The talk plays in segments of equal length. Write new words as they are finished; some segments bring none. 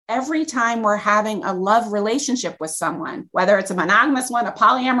every time we're having a love relationship with someone, whether it's a monogamous one, a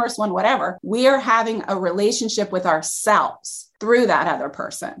polyamorous one, whatever, we are having a relationship with ourselves through that other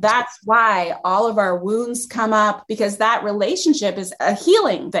person. That's why all of our wounds come up, because that relationship is a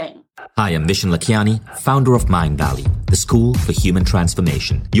healing thing. Hi, I'm Vishen Lakhiani, founder of Mind Valley, the School for Human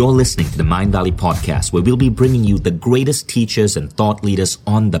Transformation. You're listening to the Mind Valley podcast, where we'll be bringing you the greatest teachers and thought leaders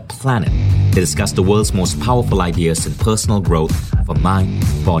on the planet to discuss the world's most powerful ideas in personal growth for mind,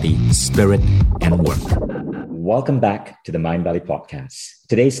 body, spirit, and work. Welcome back to the Mind Valley podcast.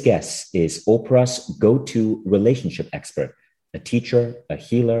 Today's guest is Oprah's go-to relationship expert, a teacher, a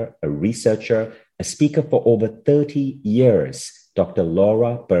healer, a researcher, a speaker for over 30 years. Dr.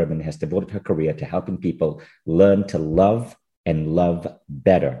 Laura Berman has devoted her career to helping people learn to love and love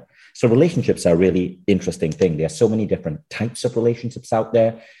better. So relationships are a really interesting thing. There are so many different types of relationships out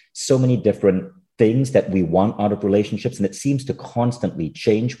there, so many different things that we want out of relationships, and it seems to constantly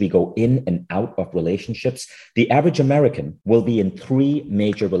change. We go in and out of relationships. The average American will be in 3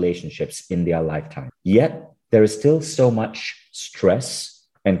 major relationships in their lifetime. Yet there is still so much stress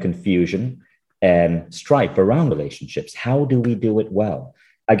and confusion and strife around relationships. How do we do it well?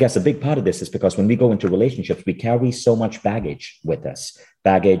 I guess a big part of this is because when we go into relationships, we carry so much baggage with us.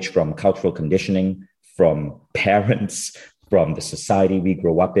 Baggage from cultural conditioning, from parents, from the society we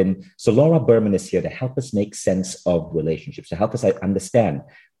grow up in. So Laura Berman is here to help us make sense of relationships, to help us understand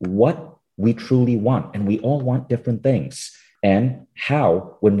what we truly want. And we all want different things. And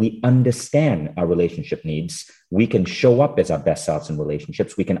how, when we understand our relationship needs, we can show up as our best selves in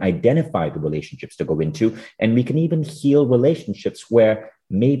relationships. We can identify the relationships to go into, and we can even heal relationships where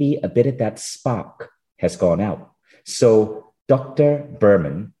maybe a bit of that spark has gone out. So Dr.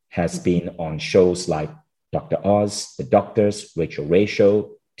 Berman has been on shows like Dr. Oz, The Doctors, Rachel Ray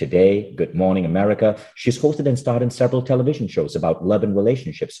Show, Today, Good Morning America. She's hosted and starred in several television shows about love and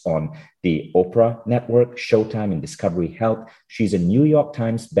relationships on the Oprah Network, Showtime, and Discovery Health. She's a New York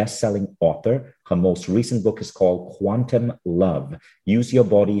Times best-selling author. Her most recent book is called Quantum Love: Use Your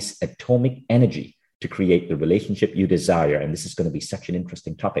Body's Atomic Energy to Create the Relationship You Desire. And this is going to be such an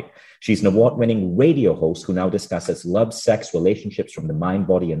interesting topic. She's an award-winning radio host who now discusses love, sex, relationships from the mind,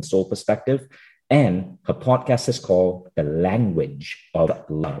 body, and soul perspective. And her podcast is called The Language of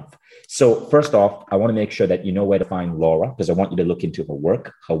Love. So first off, I want to make sure that you know where to find Laura, because I want you to look into her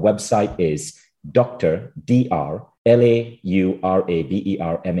work. Her website is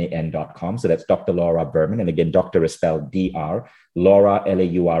drlauraberman.com. So that's Dr. Laura Berman. And again, doctor is spelled Dr. Laura,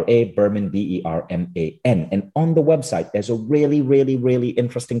 Laura, Berman, Berman. And on the website, there's a really, really, really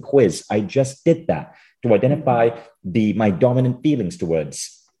interesting quiz. I just did that to identify my dominant feelings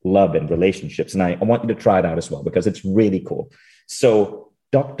towards love and relationships. And I want you to try it out as well, because it's really cool. So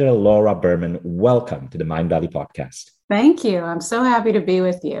Dr. Laura Berman, welcome to the Mind Valley podcast. Thank you. I'm so happy to be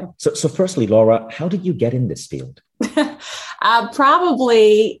with you. So firstly, Laura, how did you get in this field?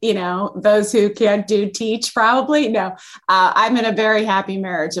 Probably, those who can't teach, probably. No, I'm in a very happy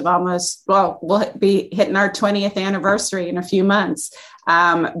marriage of we'll be hitting our 20th anniversary in a few months.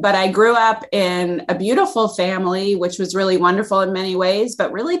 But I grew up in a beautiful family, which was really wonderful in many ways,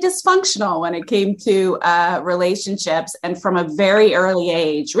 but really dysfunctional when it came to relationships. And from a very early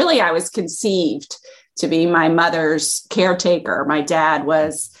age, really, I was conceived to be my mother's caretaker. My dad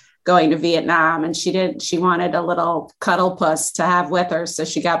was going to Vietnam, and she wanted a little cuddle puss to have with her. So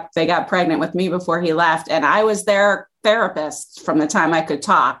they got pregnant with me before he left. And I was their therapist from the time I could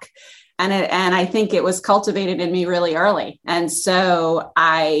talk. And I think it was cultivated in me really early. And so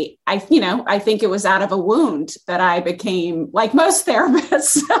I think it was out of a wound that I became, like most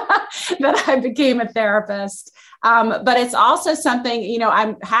therapists, that I became a therapist. But it's also something,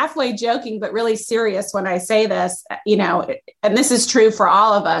 I'm halfway joking, but really serious when I say this, and this is true for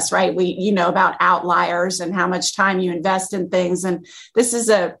all of us, right? We, about outliers and how much time you invest in things. And this is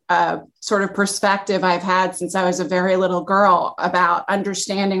a sort of perspective I've had since I was a very little girl about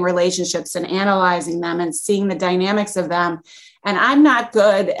understanding relationships and analyzing them and seeing the dynamics of them. And I'm not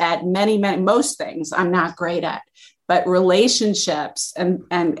good at most things I'm not great at. But relationships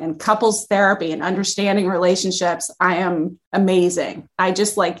and couples therapy and understanding relationships, I am amazing.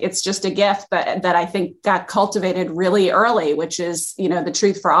 It's just a gift that I think got cultivated really early, which is, the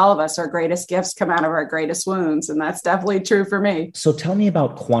truth for all of us. Our greatest gifts come out of our greatest wounds. And that's definitely true for me. So tell me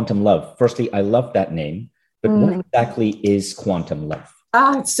about Quantum Love. Firstly, I love that name, but what exactly is Quantum Love?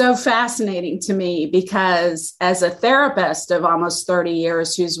 Oh, it's so fascinating to me because as a therapist of almost 30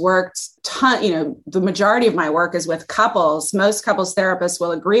 years who's worked the majority of my work is with couples. Most couples therapists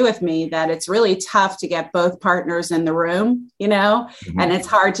will agree with me that it's really tough to get both partners in the room, and it's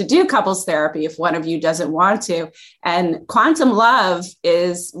hard to do couples therapy if one of you doesn't want to. And quantum love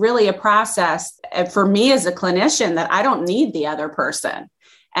is really a process for me as a clinician that I don't need the other person.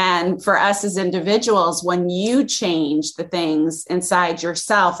 And for us as individuals, when you change the things inside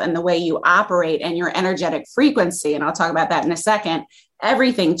yourself and the way you operate and your energetic frequency, and I'll talk about that in a second,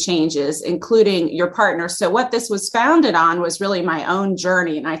 everything changes, including your partner. So what this was founded on was really my own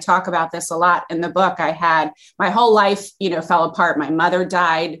journey. And I talk about this a lot in the book. I had my whole life, fell apart. My mother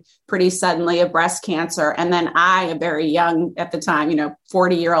died pretty suddenly of breast cancer. And then I, a very young at the time,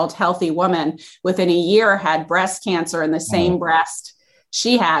 40-year-old healthy woman, within a year had breast cancer in the same breast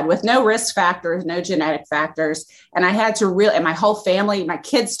she had, with no risk factors, no genetic factors. And I had to and my whole family, my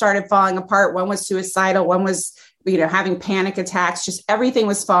kids started falling apart. One was suicidal, one was, having panic attacks, just everything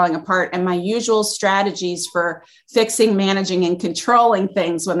was falling apart. And my usual strategies for fixing, managing, and controlling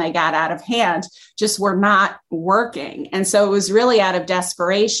things when they got out of hand just were not working. And so it was really out of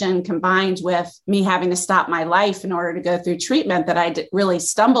desperation combined with me having to stop my life in order to go through treatment that I really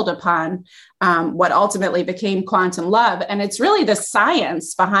stumbled upon what ultimately became quantum love. And it's really the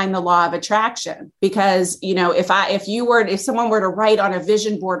science behind the law of attraction. Because, if someone were to write on a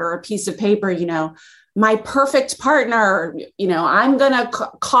vision board or a piece of paper, my perfect partner, I'm going to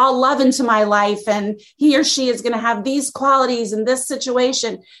call love into my life and he or she is going to have these qualities in this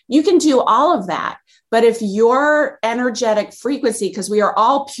situation. You can do all of that. But if your energetic frequency, because we are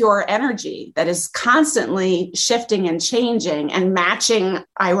all pure energy that is constantly shifting and changing and matching,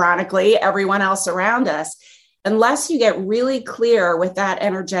 ironically, everyone else around us, unless you get really clear with that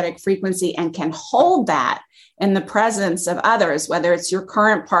energetic frequency and can hold that in the presence of others, whether it's your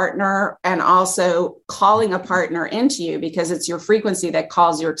current partner and also calling a partner into you, because it's your frequency that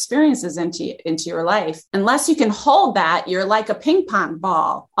calls your experiences into your life. Unless you can hold that, you're like a ping pong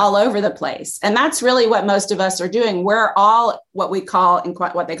ball all over the place. And that's really what most of us are doing. We're all what they call in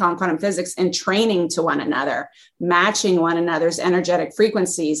quantum physics in training to one another, matching one another's energetic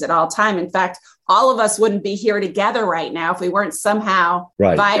frequencies at all time. In fact, all of us wouldn't be here together right now if we weren't somehow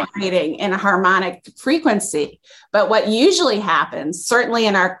vibrating in a harmonic frequency. But what usually happens, certainly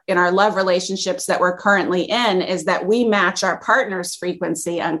in our love relationships that we're currently in, is that we match our partner's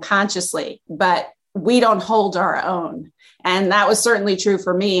frequency unconsciously, but we don't hold our own. And that was certainly true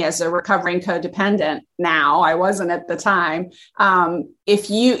for me as a recovering codependent. Now, I wasn't at the time.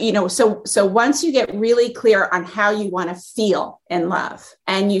 So once you get really clear on how you want to feel in love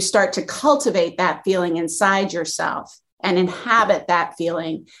and you start to cultivate that feeling inside yourself and inhabit that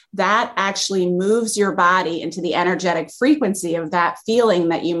feeling, that actually moves your body into the energetic frequency of that feeling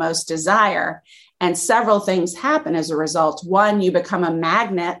that you most desire. And several things happen as a result. One, you become a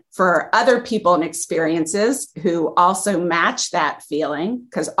magnet for other people and experiences who also match that feeling,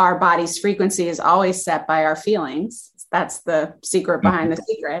 because our body's frequency is always set by our feelings. That's the secret behind the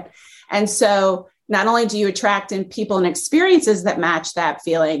secret. And so not only do you attract in people and experiences that match that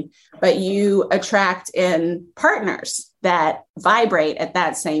feeling, but you attract in partners that vibrate at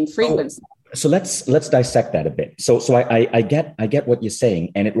that same frequency. So let's dissect that a bit. So I get what you're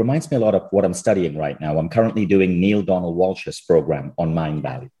saying, and it reminds me a lot of what I'm studying right now. I'm currently doing Neil Donald Walsh's program on Mind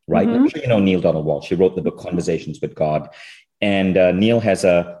Valley, right? I'm sure you know Neil Donald Walsh. He wrote the book Conversations with God, and Neil has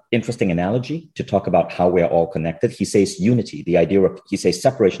a interesting analogy to talk about how we're all connected. He says unity, he says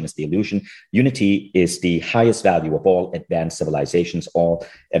separation is the illusion. Unity is the highest value of all advanced civilizations, all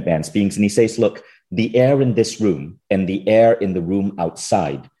advanced beings. And he says, look, the air in this room and the air in the room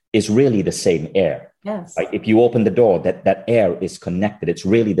outside is really the same air. Yes. Right? If you open the door, that air is connected. It's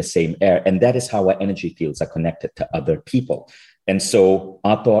really the same air. And that is how our energy fields are connected to other people. And so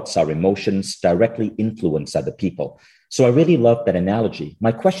our thoughts, our emotions directly influence other people. So I really love that analogy.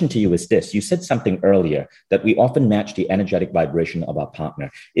 My question to you is this. You said something earlier that we often match the energetic vibration of our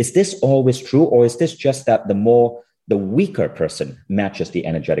partner. Is this always true, or is this just that the weaker person matches the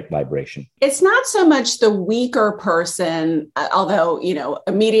energetic vibration? It's not so much the weaker person, although,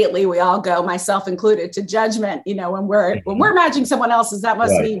 immediately we all go, myself included, to judgment, when we're matching someone else's, that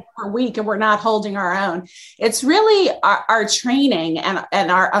must mean we're weak and we're not holding our own. It's really our training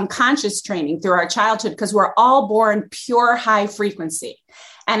and our unconscious training through our childhood, because we're all born pure high frequency.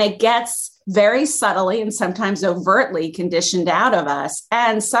 And it gets very subtly and sometimes overtly conditioned out of us.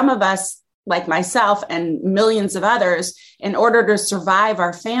 And some of us, like myself and millions of others, in order to survive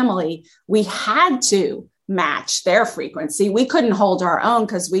our family, we had to match their frequency. We couldn't hold our own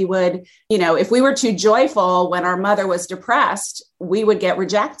because we would, if we were too joyful when our mother was depressed, we would get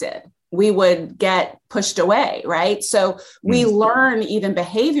rejected. We would get pushed away, right? So we learn even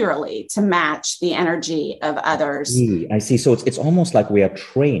behaviorally to match the energy of others. I see. So it's almost like we are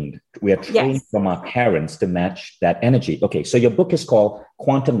trained. We are trained Yes. from our parents to match that energy. Okay, so your book is called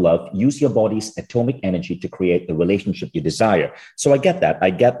Quantum Love, Use Your Body's Atomic Energy to Create the Relationship You Desire. So I get that. I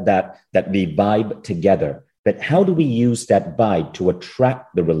get that we vibe together. But how do we use that vibe to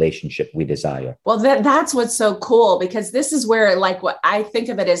attract the relationship we desire? Well, that's what's so cool, because this is where, like, what I think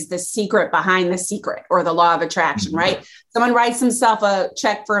of it as the secret behind the secret, or the law of attraction, right? Someone writes himself a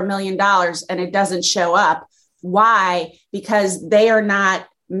check for $1 million and it doesn't show up. Why? Because they are not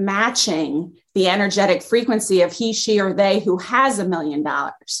matching the energetic frequency of he, she, or they who has $1 million.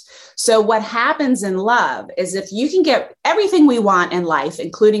 So what happens in love is, if you can get everything we want in life,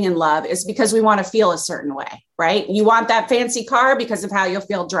 including in love, is because we want to feel a certain way, right? You want that fancy car because of how you'll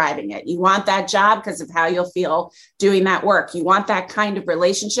feel driving it. You want that job because of how you'll feel doing that work. You want that kind of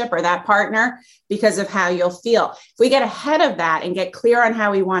relationship or that partner because of how you'll feel. If we get ahead of that and get clear on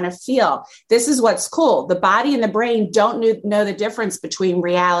how we want to feel, this is what's cool. The body and the brain don't know the difference between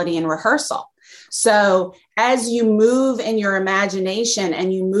reality and rehearsal. So as you move in your imagination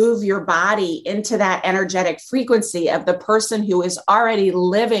and you move your body into that energetic frequency of the person who is already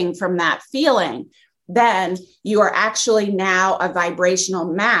living from that feeling, then you are actually now a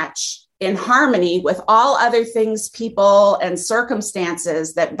vibrational match in harmony with all other things, people, and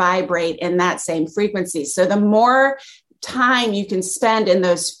circumstances that vibrate in that same frequency. So the more time you can spend in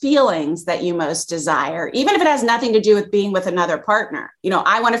those feelings that you most desire, even if it has nothing to do with being with another partner.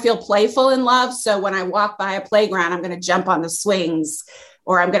 I want to feel playful in love. So when I walk by a playground, I'm going to jump on the swings,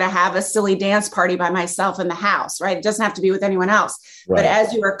 or I'm going to have a silly dance party by myself in the house, right? It doesn't have to be with anyone else. Right. But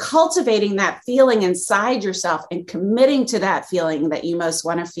as you are cultivating that feeling inside yourself and committing to that feeling that you most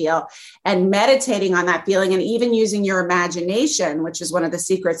want to feel, and meditating on that feeling, and even using your imagination, which is one of the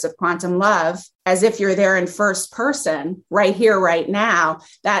secrets of quantum love, as if you're there in first person, right here, right now,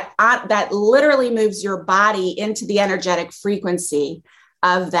 that literally moves your body into the energetic frequency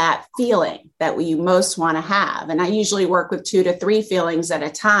of that feeling that you most want to have. And I usually work with 2 to 3 feelings at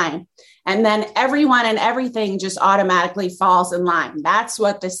a time. And then everyone and everything just automatically falls in line. That's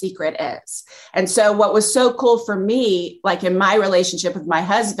what the secret is. And so what was so cool for me, like in my relationship with my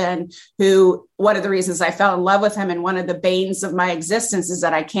husband, who, one of the reasons I fell in love with him and one of the banes of my existence is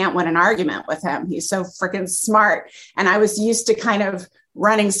that I can't win an argument with him. He's so freaking smart. And I was used to kind of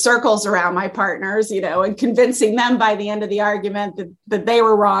running circles around my partners, and convincing them by the end of the argument that they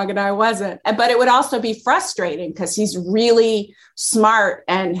were wrong and I wasn't. But it would also be frustrating because he's really smart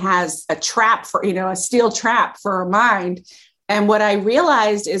and has a trap for, a steel trap for a mind. And what I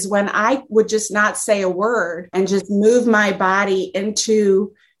realized is when I would just not say a word and just move my body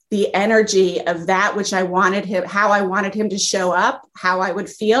into the energy of that which I wanted him, how I wanted him to show up, how I would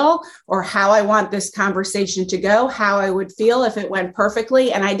feel, or how I want this conversation to go, how I would feel if it went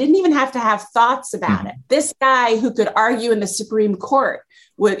perfectly. And I didn't even have to have thoughts about it. This guy who could argue in the Supreme Court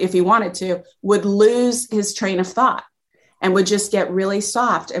would, if he wanted to, would lose his train of thought and would just get really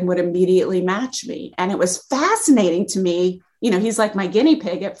soft and would immediately match me. And it was fascinating to me. He's like my guinea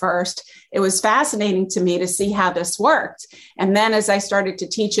pig at first. It was fascinating to me to see how this worked. And then as I started to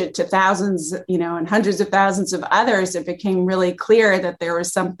teach it to thousands, and hundreds of thousands of others, it became really clear that there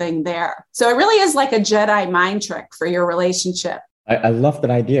was something there. So it really is like a Jedi mind trick for your relationship. I love that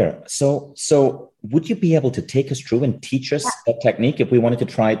idea. So would you be able to take us through and teach us that technique if we wanted to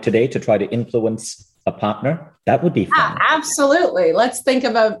try it today to try to influence a partner? That would be fun. Yeah, absolutely. Let's think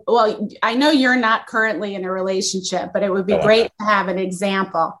of I know you're not currently in a relationship, but it would be great to have an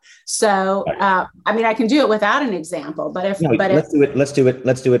example. So, I can do it without an example, let's do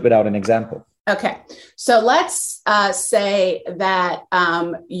it without an example. Okay. So let's say that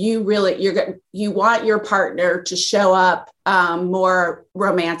you want your partner to show up more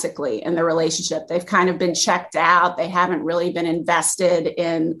romantically in the relationship. They've kind of been checked out. They haven't really been invested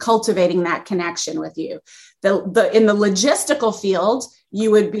in cultivating that connection with you. In the logistical field, you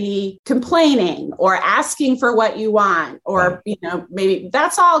would be complaining or asking for what you want, or, maybe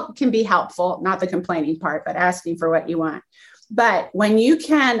that's all can be helpful, not the complaining part, but asking for what you want. But when you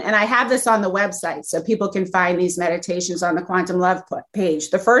can, and I have this on the website, so people can find these meditations on the Quantum Love page.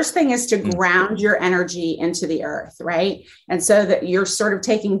 The first thing is to ground your energy into the earth, right? And so that you're sort of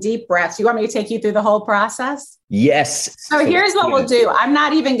taking deep breaths. You want me to take you through the whole process? Yes. So here's what we'll do. I'm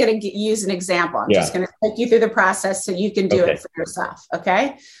not even going to use an example. I'm just going to take you through the process so you can do it for yourself.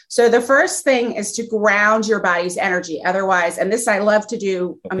 Okay. So the first thing is to ground your body's energy. Otherwise, and this I love to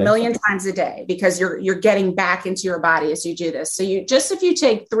do a million times a day, because you're getting back into your body as you do this. So if you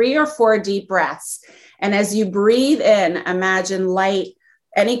take 3 or 4 deep breaths, and as you breathe in, imagine light,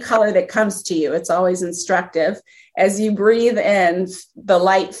 any color that comes to you. It's always instructive. As you breathe in, the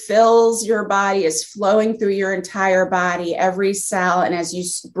light fills your body, is flowing through your entire body, every cell. And as you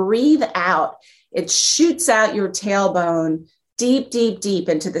breathe out, it shoots out your tailbone deep, deep, deep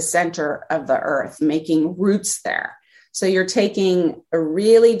into the center of the earth, making roots there. So you're taking a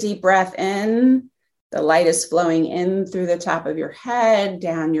really deep breath in. The light is flowing in through the top of your head,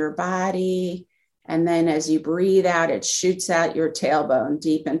 down your body. And then as you breathe out, it shoots out your tailbone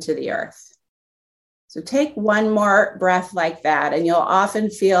deep into the earth. So take one more breath like that, and you'll often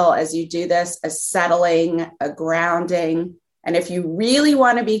feel as you do this, a settling, a grounding. And if you really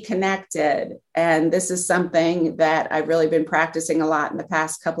want to be connected, and this is something that I've really been practicing a lot in the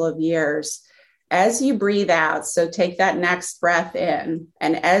past couple of years, as you breathe out, so take that next breath in,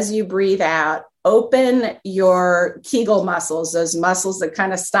 and as you breathe out, open your Kegel muscles, those muscles that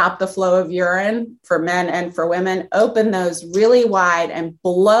kind of stop the flow of urine for men and for women. Open those really wide and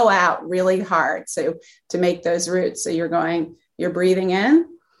blow out really hard. So to make those roots. So you're breathing in,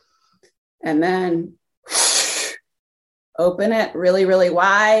 and then open it really, really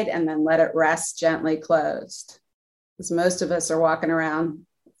wide, and then let it rest gently closed. Because most of us are walking around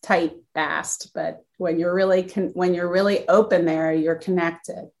tight fast, but when you're really open there, you're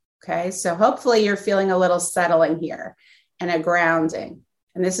connected. Okay, so hopefully you're feeling a little settling here and a grounding.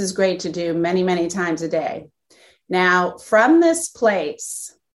 And this is great to do many, many times a day. Now, from this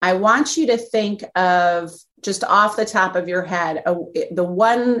place, I want you to think of, just off the top of your head, the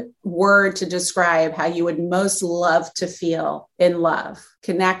one word to describe how you would most love to feel in love: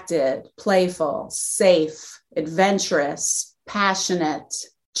 connected, playful, safe, adventurous, passionate,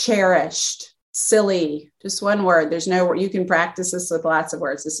 cherished, silly. Just one word. There's no word. You can practice this with lots of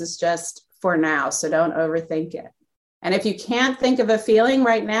words. This is just for now, so don't overthink it. And if you can't think of a feeling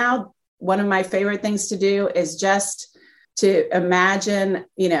right now, one of my favorite things to do is just to imagine,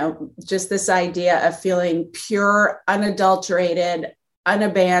 just this idea of feeling pure, unadulterated,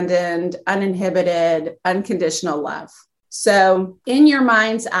 unabandoned, uninhibited, unconditional love. So in your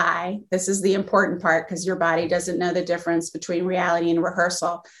mind's eye, this is the important part, because your body doesn't know the difference between reality and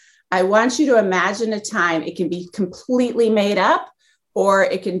rehearsal. I want you to imagine a time. It can be completely made up, or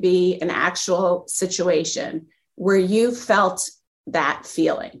it can be an actual situation where you felt that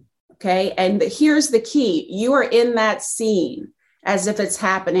feeling. Okay. And here's the key. You are in that scene as if it's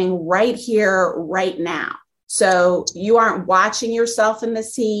happening right here, right now. So you aren't watching yourself in the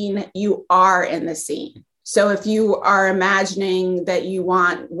scene. You are in the scene. So if you are imagining that you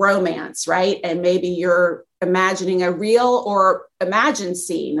want romance, right? And maybe you're imagining a real or imagined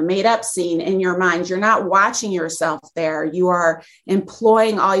scene, a made up scene in your mind, you're not watching yourself there. You are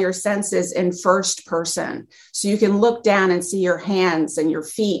employing all your senses in first person. So you can look down and see your hands and your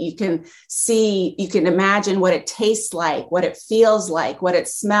feet. You can imagine what it tastes like, what it feels like, what it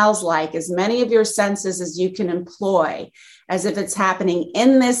smells like, as many of your senses as you can employ, as if it's happening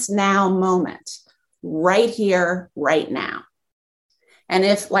in this now moment, right here, right now. And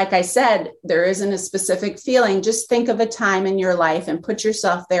if, like I said, there isn't a specific feeling, just think of a time in your life and put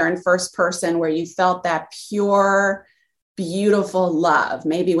yourself there in first person where you felt that pure, beautiful love.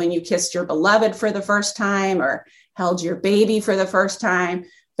 Maybe when you kissed your beloved for the first time, or held your baby for the first time,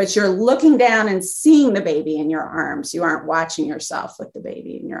 but you're looking down and seeing the baby in your arms. You aren't watching yourself with the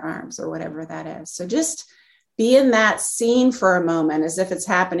baby in your arms, or whatever that is. So just be in that scene for a moment as if it's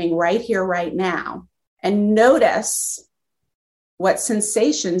happening right here, right now, and notice what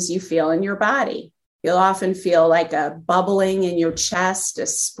sensations you feel in your body. You'll often feel like a bubbling in your chest, a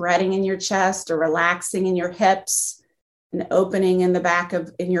spreading in your chest, a relaxing in your hips, an opening in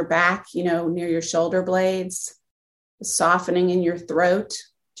your back, near your shoulder blades, a softening in your throat.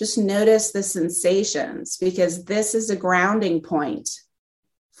 Just notice the sensations, because this is a grounding point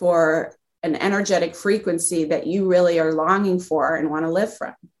for an energetic frequency that you really are longing for and want to live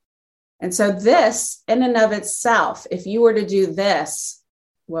from. And so this, in and of itself, if you were to do this,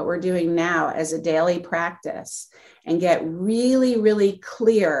 what we're doing now as a daily practice, and get really, really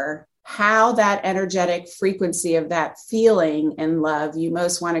clear how that energetic frequency of that feeling in love you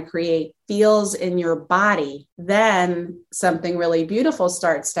most want to create feels in your body, then something really beautiful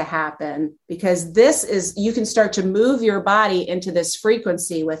starts to happen, because you can start to move your body into this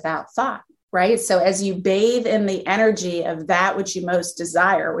frequency without thought. Right? So as you bathe in the energy of that which you most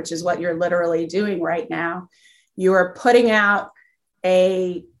desire, which is what you're literally doing right now, You are putting out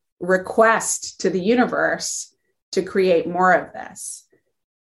a request to the universe to create more of this.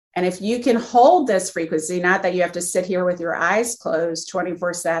 And if you can hold this frequency, not that you have to sit here with your eyes closed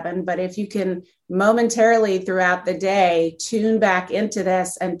 24/7, but if you can momentarily throughout the day tune back into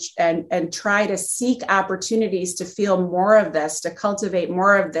this and try to seek opportunities to feel more of this, to cultivate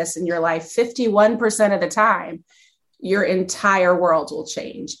more of this in your life, 51% of the time, your entire world will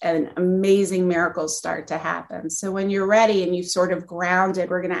change and amazing miracles start to happen. So when you're ready and you've sort of grounded,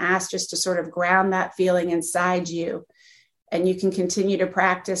 we're going to ask just to sort of ground that feeling inside you. And you can continue to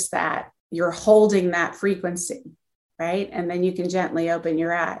practice that. You're holding that frequency, right? And then you can gently open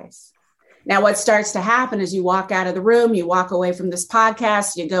your eyes. Now, what starts to happen is you walk out of the room, you walk away from this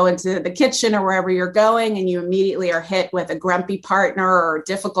podcast, you go into the kitchen or wherever you're going, and you immediately are hit with a grumpy partner or a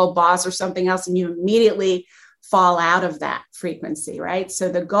difficult boss or something else, and you immediately fall out of that frequency, right? So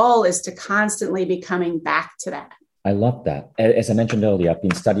the goal is to constantly be coming back to that. I love that. As I mentioned earlier, I've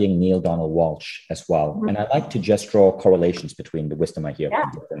been studying Neil Donald Walsh as well. Mm-hmm. And I like to just draw correlations between the wisdom I hear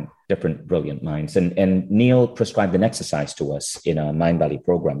from different brilliant minds. And Neil prescribed an exercise to us in our Mind Valley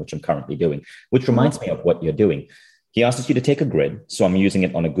program, which I'm currently doing, which reminds me of what you're doing. He asks you to take a grid. So I'm using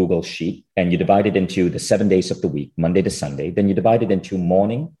it on a Google sheet, and you divide it into the 7 days of the week, Monday to Sunday. Then you divide it into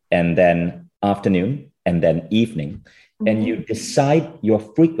morning and then afternoon and then evening. And you decide your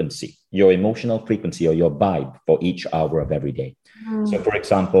frequency, your emotional frequency or your vibe for each hour of every day. So for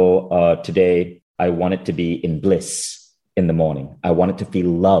example, today, I want it to be in bliss in the morning. I want it to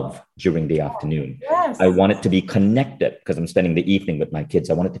feel love during the afternoon. Yes. I want it to be connected because I'm spending the evening with my kids.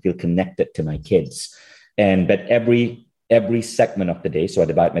 I want it to feel connected to my kids. But every segment of the day, so I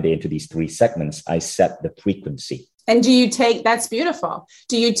divide my day into these 3 segments, I set the frequency. And do you take, that's beautiful.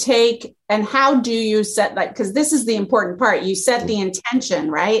 Do you take, and how do you set that? Because this is the important part. You set the intention,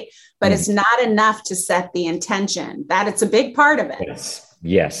 right? But it's not enough to set the intention. That it's a big part of it.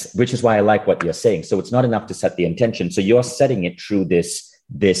 Yes. Which is why I like what you're saying. So it's not enough to set the intention. So you're setting it through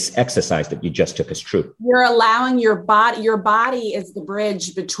this exercise that you just took us through. You're allowing your body is the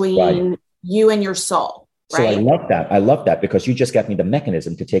bridge between you and your soul. So I love that because you just got me the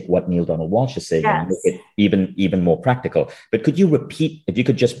mechanism to take what Neil Donald Walsh is saying and make it even more practical. But could you repeat, if you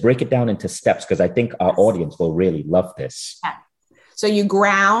could just break it down into steps, because I think our audience will really love this. Yeah. So you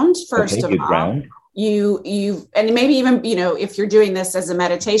ground first of all. Ground. You and maybe even, if you're doing this as a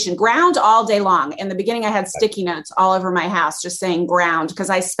meditation, ground all day long. In the beginning, I had sticky notes all over my house, just saying ground, because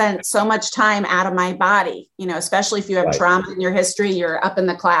I spent so much time out of my body, especially if you have trauma in your history, you're up in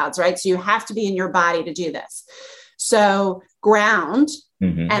the clouds, right? So you have to be in your body to do this. So ground,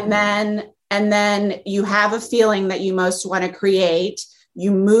 and then you have a feeling that you most want to create.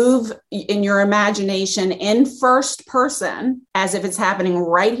 You move in your imagination in first person, as if it's happening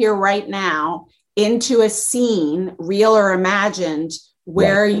right here, right now, into a scene, real or imagined,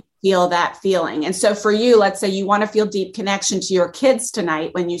 where you feel that feeling. And so for you, let's say you want to feel deep connection to your kids tonight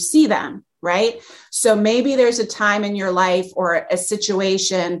when you see them, right? So maybe there's a time in your life or a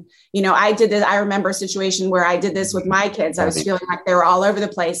situation, I did this. I remember a situation where I did this with my kids. I was feeling like they were all over the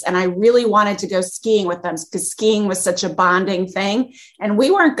place and I really wanted to go skiing with them because skiing was such a bonding thing. And we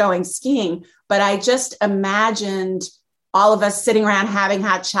weren't going skiing, but I just imagined all of us sitting around having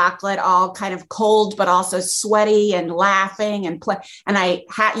hot chocolate, all kind of cold, but also sweaty and laughing and play. And I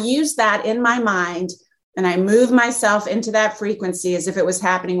used that in my mind. And I move myself into that frequency as if it was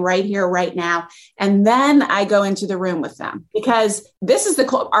happening right here, right now. And then I go into the room with them because this is the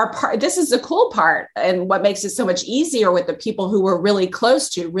cool part. And what makes it so much easier with the people who we're really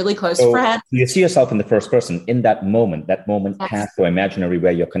close friends. You see yourself in the first person in that moment past or imaginary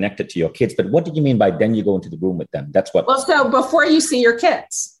where you're connected to your kids. But what did you mean by then you go into the room with them? That's what. Well, so before you see your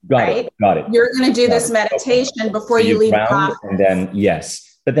kids, got it. You're going to do this meditation before you leave. And then, yes.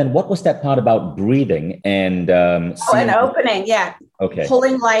 But then what was that part about breathing and and opening? Yeah. Okay.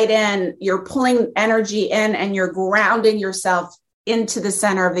 Pulling light in, you're pulling energy in and you're grounding yourself into the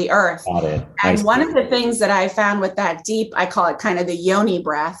center of the earth. Got it. And one of the things that I found with that deep, I call it kind of the yoni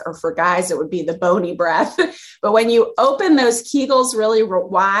breath, or for guys, it would be the bony breath. But when you open those kegels really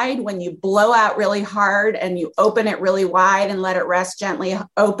wide, when you blow out really hard and you open it really wide and let it rest gently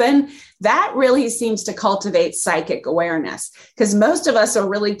open, that really seems to cultivate psychic awareness because most of us are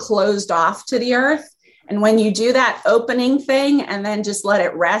really closed off to the earth. And when you do that opening thing and then just let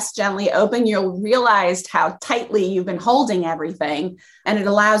it rest gently open, you'll realize how tightly you've been holding everything. And it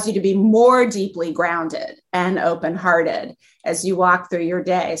allows you to be more deeply grounded and open-hearted as you walk through your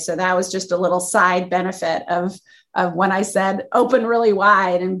day. So that was just a little side benefit of when I said open really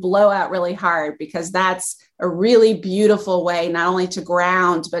wide and blow out really hard, because that's a really beautiful way not only to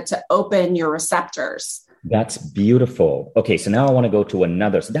ground, but to open your receptors That's beautiful. Okay, so now I want to go to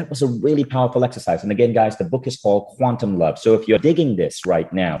another. So that was a really powerful exercise. And again, guys, the book is called Quantum Love. So if you're digging this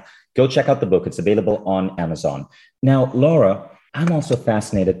right now, go check out the book. It's available on Amazon. Now, Laura, I'm also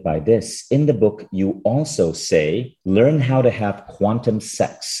fascinated by this. In the book, you also say, learn how to have quantum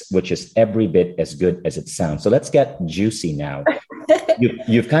sex, which is every bit as good as it sounds. So let's get juicy now.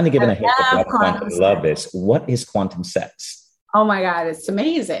 You've kind of given a hint of what quantum love is. What is quantum sex? Oh my God, it's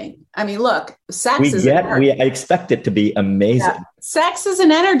amazing. I mean, look, sex I expect it to be amazing. Yeah. Sex is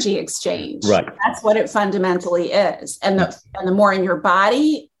an energy exchange. Right. That's what it fundamentally is. And the more in your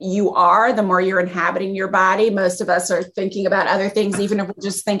body you are, the more you're inhabiting your body. Most of us are thinking about other things, even if we're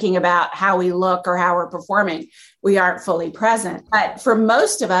just thinking about how we look or how we're performing, we aren't fully present. But for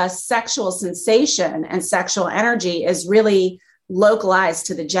most of us, sexual sensation and sexual energy is really localized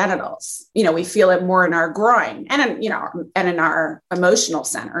to the genitals. We feel it more in our groin and in our emotional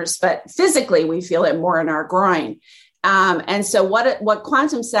centers, but physically we feel it more in our groin. And so what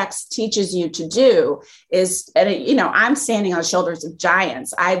quantum sex teaches you to do is, I'm standing on the shoulders of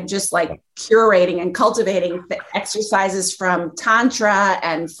giants. I'm just like curating and cultivating the exercises from Tantra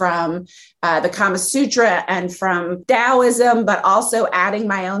and from the Kama Sutra and from Taoism, but also adding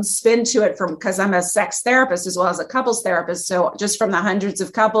my own spin to it because I'm a sex therapist as well as a couples therapist. So just from the hundreds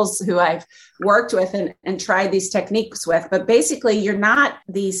of couples who I've worked with and tried these techniques with, but basically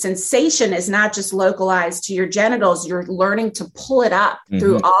the sensation is not just localized to your genitals. You're learning to pull it up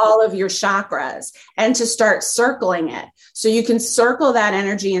through all of your chakras and to start circling it. So you can circle that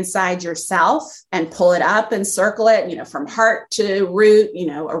energy inside yourself and pull it up and circle it, from heart to root,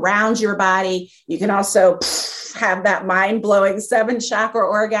 around your body. You can also have that mind-blowing 7 chakra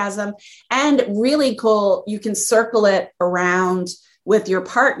orgasm. And really cool, you can circle it around with your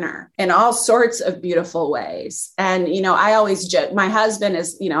partner in all sorts of beautiful ways. And, I always joke, my husband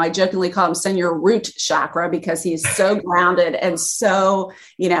is, I jokingly call him send your root chakra because he's so grounded and so,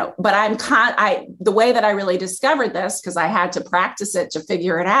 but the way that I really discovered this, because I had to practice it to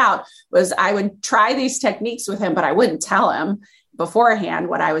figure it out, was I would try these techniques with him, but I wouldn't tell him beforehand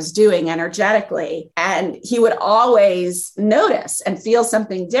what I was doing energetically. And he would always notice and feel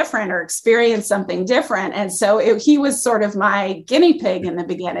something different or experience something different. And so he was sort of my guinea pig in the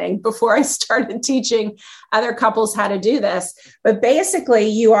beginning before I started teaching other couples how to do this. But basically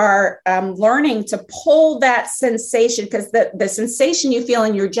you are learning to pull that sensation, because the sensation you feel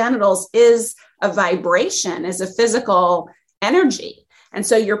in your genitals is a vibration, is a physical energy. And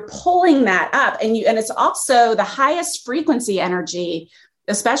so you're pulling that up and it's also the highest frequency energy,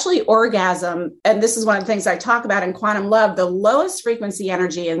 especially orgasm. And this is one of the things I talk about in Quantum Love, the lowest frequency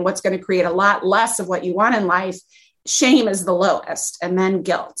energy and what's going to create a lot less of what you want in life. Shame is the lowest, and then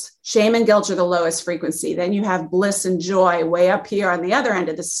guilt. Shame and guilt are the lowest frequency. Then you have bliss and joy way up here on the other end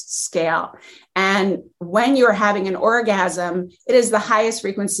of the scale. And when you're having an orgasm, it is the highest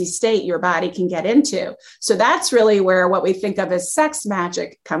frequency state your body can get into. So that's really where what we think of as sex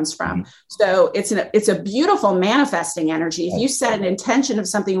magic comes from. So it's a beautiful manifesting energy. If you set an intention of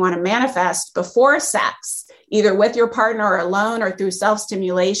something you want to manifest before sex, either with your partner or alone or through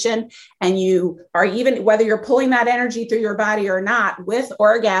self-stimulation, and you are even, whether you're pulling that energy through your body or not, with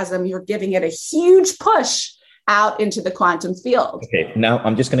orgasm, you're giving it a huge push out into the quantum field. Okay, now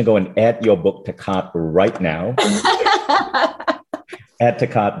I'm just going to go and add your book to cart right now. Add to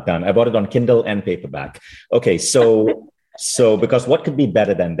cart, done. I bought it on Kindle and paperback. Okay, so because what could be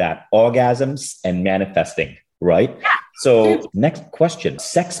better than that? Orgasms and manifesting, right? Yeah. So next question,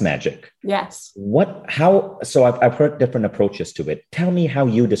 sex magic. Yes. So I've heard different approaches to it. Tell me how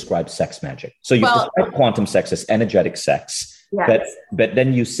you describe sex magic. So you describe quantum sex as energetic sex. Yes. But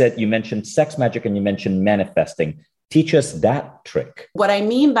then you mentioned sex magic and you mentioned manifesting. Teach us that trick. What I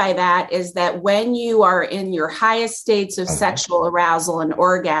mean by that is that when you are in your highest states of sexual arousal and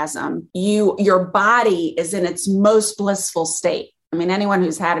orgasm, your body is in its most blissful state. I mean, anyone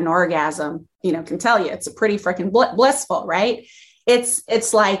who's had an orgasm, can tell you it's a pretty freaking blissful, right?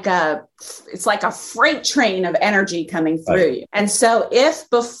 It's like a freight train of energy coming through you. And so if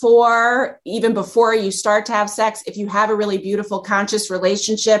before you start to have sex, if you have a really beautiful conscious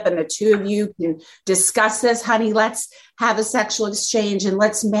relationship and the two of you can discuss this, honey, let's have a sexual exchange and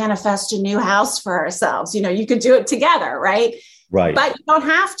let's manifest a new house for ourselves. You could do it together, right? Right. But you don't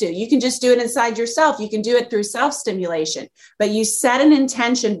have to. You can just do it inside yourself. You can do it through self-stimulation. But you set an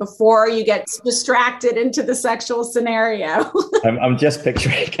intention before you get distracted into the sexual scenario. I'm just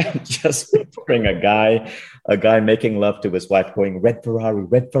picturing a guy making love to his wife going, red Ferrari,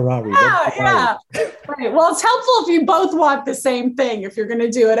 red Ferrari, red Ferrari. Yeah. Right. Well, it's helpful if you both want the same thing, if you're going to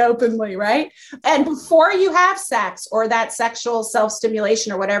do it openly, right? And before you have sex or that sexual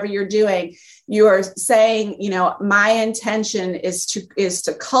self-stimulation or whatever you're doing, you are saying, my intention is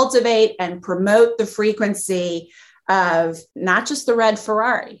to cultivate and promote the frequency of not just the red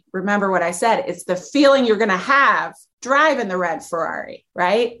Ferrari. Remember what I said, it's the feeling you're going to have driving the red Ferrari,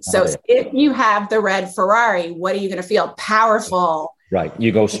 right? So if you have the red Ferrari, what are you going to feel? Powerful. Right.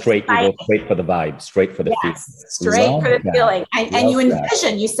 You go straight for the vibe, straight for the feeling. Straight for the feeling. And you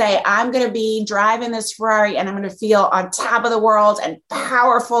envision, you say, I'm going to be driving this Ferrari and I'm going to feel on top of the world and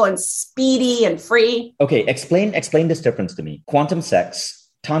powerful and speedy and free. Okay. Explain this difference to me. Quantum sex,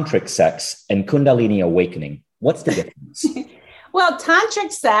 tantric sex, and Kundalini awakening. What's the difference? Well,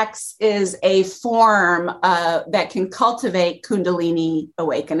 tantric sex is a form that can cultivate Kundalini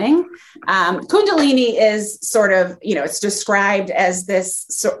awakening. Kundalini is sort of, it's described as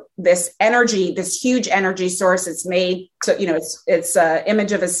this energy, this huge energy source. It's made to, it's an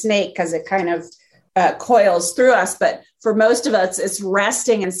image of a snake because it kind of coils through us. But for most of us, it's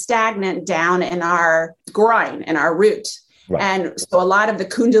resting and stagnant down in our groin and our root. Right. And so a lot of the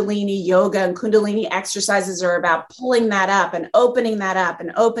Kundalini yoga and Kundalini exercises are about pulling that up and opening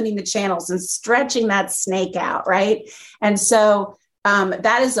the channels and stretching that snake out. Right. And so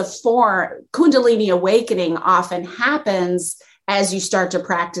that is a form. Kundalini awakening often happens as you start to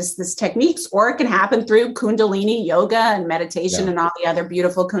practice this techniques, or it can happen through Kundalini yoga and meditation and all the other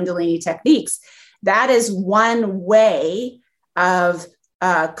beautiful Kundalini techniques. That is one way of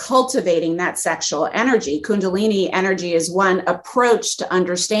cultivating that sexual energy. Kundalini energy is one approach to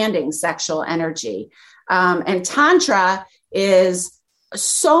understanding sexual energy. And Tantra is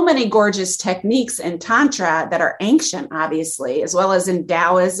so many gorgeous techniques in Tantra that are ancient, obviously, as well as in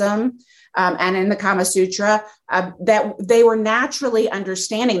Taoism and in the Kama Sutra, that they were naturally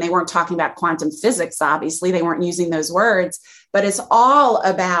understanding. They weren't talking about quantum physics, obviously. They weren't using those words, but it's all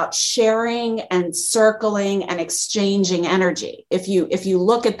about sharing and circling and exchanging energy. If you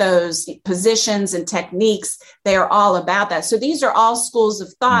look at those positions and techniques, they are all about that. So these are all schools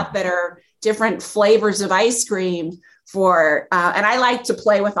of thought that are different flavors of ice cream for, and I like to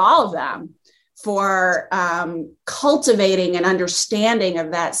play with all of them for cultivating an understanding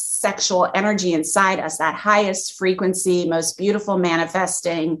of that sexual energy inside us, that highest frequency, most beautiful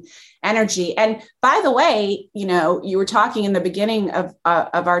manifesting energy. And by the way, you were talking in the beginning of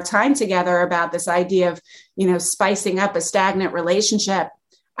our time together about this idea of, spicing up a stagnant relationship.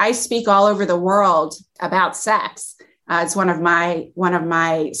 I speak all over the world about sex. It's one of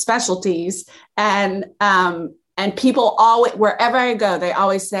my specialties. And people always, wherever I go, they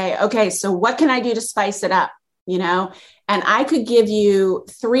always say, okay, so what can I do to spice it up? And I could give you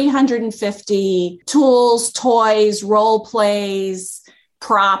 350 tools, toys, role plays,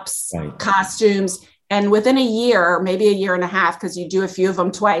 props, costumes. And within a year, maybe a year and a half, because you do a few of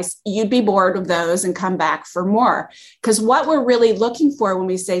them twice, you'd be bored of those and come back for more. Because what we're really looking for when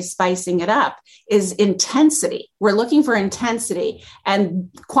we say spicing it up is intensity. We're looking for intensity. And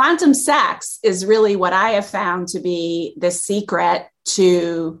quantum sex is really what I have found to be the secret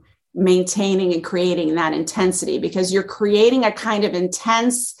to maintaining and creating that intensity, because you're creating a kind of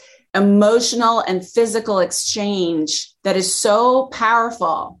intense emotional and physical exchange that is so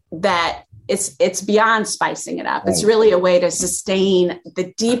powerful that it's beyond spicing it up. It's really a way to sustain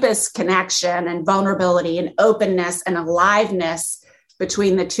the deepest connection and vulnerability and openness and aliveness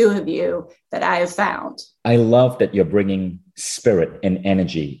between the two of you that I have found. I love that you're bringing spirit and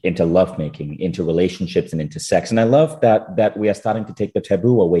energy into lovemaking, into relationships, and into sex. And I love that we are starting to take the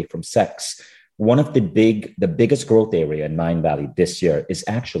taboo away from sex. One of the biggest growth area in Mindvalley this year is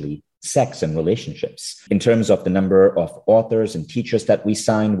actually sex and relationships. In terms of the number of authors and teachers that we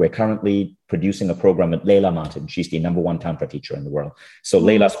sign, we're currently producing a program with Layla Martin. She's the number one Tantra teacher in the world. So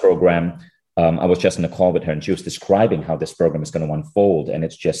Layla's program, I was just in a call with her and she was describing how this program is going to unfold. And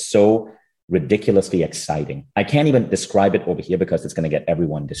it's just so ridiculously exciting. I can't even describe it over here because it's going to get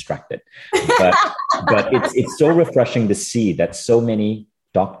everyone distracted. But it's so refreshing to see that so many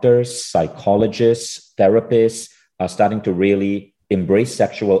doctors, psychologists, therapists are starting to really embrace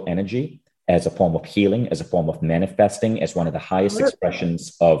sexual energy as a form of healing, as a form of manifesting, as one of the highest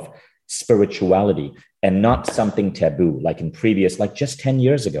expressions of spirituality, and not something taboo like in previous, like just 10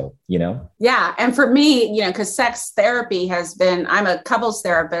 years ago, Yeah. And for me, because sex therapy has been, I'm a couples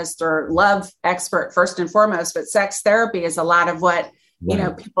therapist or love expert first and foremost, but sex therapy is a lot of what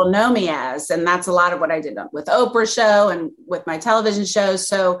people know me as. And that's a lot of what I did with Oprah show and with my television shows.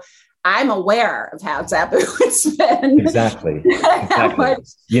 So I'm aware of how taboo it's been. Exactly. Much,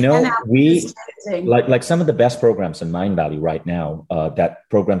 we like some of the best programs in Mindvalley right now, that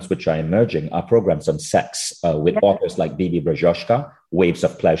programs which are emerging are programs on sex with authors like Bibi Brajoshka, Waves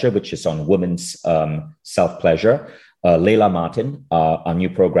of Pleasure, which is on women's self-pleasure. Layla Martin, her new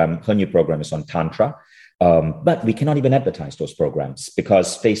program is on Tantra. But we cannot even advertise those programs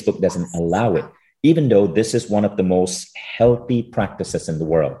because Facebook doesn't allow it, even though this is one of the most healthy practices in the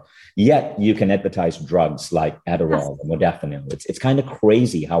world. Yet you can advertise drugs like Adderall or modafinil. It's kind of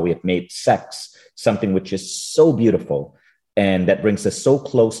crazy how we have made sex something which is so beautiful and that brings us so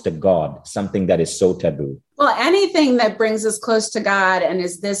close to God, something that is so taboo. Well, anything that brings us close to God and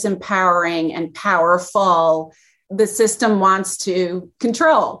is this empowering and powerful, the system wants to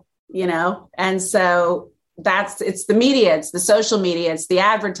control, and so it's the media, it's the social media, it's the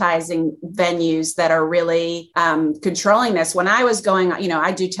advertising venues that are really controlling this. When I was going,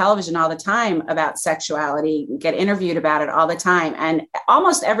 I do television all the time about sexuality, get interviewed about it all the time. And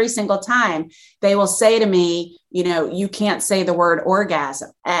almost every single time they will say to me, you can't say the word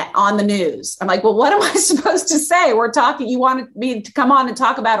orgasm on the news. I'm like, well, what am I supposed to say? You wanted me to come on and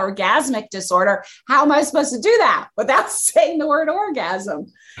talk about orgasmic disorder. How am I supposed to do that without saying the word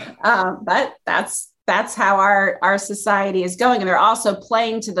orgasm? But that's how our society is going. And they're also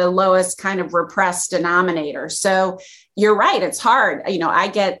playing to the lowest kind of repressed denominator. So you're right. It's hard. I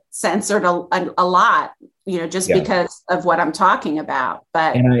get censored a lot, because of what I'm talking about.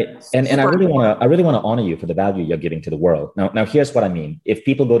 But I really want to honor you for the value you're giving to the world. Now here's what I mean. If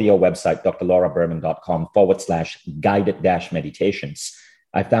people go to your website, drlauraberman.com/guided-meditations,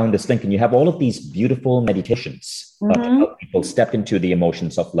 I found this link and you have all of these beautiful meditations to help people step into the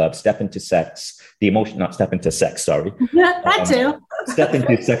emotions of love, step into sex, That too. Step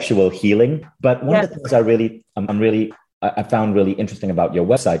into sexual healing. But one of the things I found really interesting about your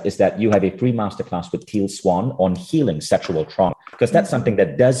website is that you have a free masterclass with Teal Swan on healing sexual trauma, because that's something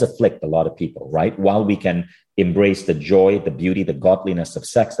that does afflict a lot of people, right? While we can embrace the joy, the beauty, the godliness of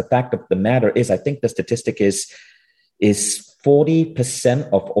sex, the fact of the matter is, I think the statistic is 40%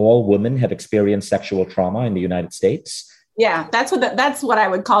 of all women have experienced sexual trauma in the United States. Yeah, that's what I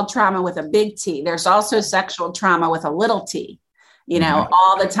would call trauma with a big T. There's also sexual trauma with a little t.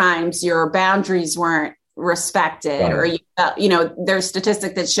 All the times your boundaries weren't respected, right. Or there's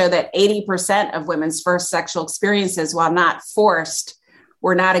statistics that show that 80% of women's first sexual experiences, while not forced,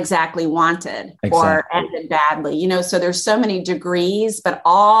 were not exactly wanted or ended badly. So there's so many degrees, but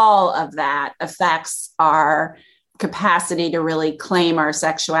all of that affects our capacity to really claim our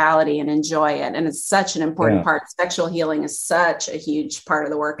sexuality and enjoy it. And it's such an important part. Sexual healing is such a huge part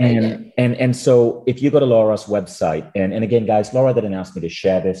of the work I do. And so if you go to Laura's website, and again, guys, Laura didn't ask me to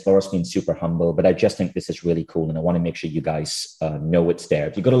share this. Laura's been super humble, but I just think this is really cool. And I want to make sure you guys know it's there.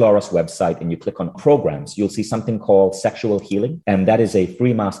 If you go to Laura's website and you click on programs, you'll see something called Sexual Healing. And that is a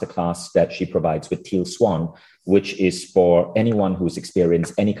free masterclass that she provides with Teal Swan, which is for anyone who's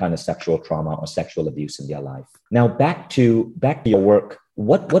experienced any kind of sexual trauma or sexual abuse in their life. Now, back to your work,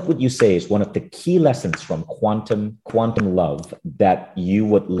 what would you say is one of the key lessons from quantum love that you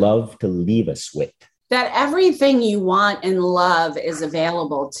would love to leave us with? That everything you want in love is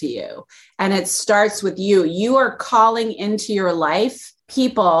available to you. And it starts with you. You are calling into your life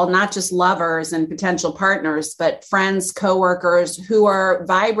people, not just lovers and potential partners, but friends, coworkers who are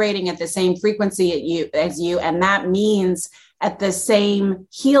vibrating at the same frequency as you. And that means at the same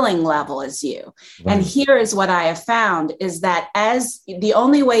healing level as you. Right. And here is what I have found is that as the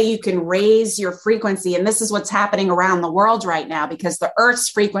only way you can raise your frequency, and this is what's happening around the world right now, because the Earth's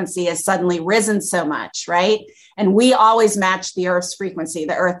frequency has suddenly risen so much, right? And we always match the Earth's frequency.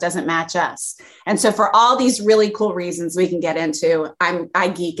 The Earth doesn't match us. And so for all these really cool reasons we can get into, I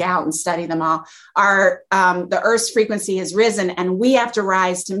geek out and study them all, the Earth's frequency has risen and we have to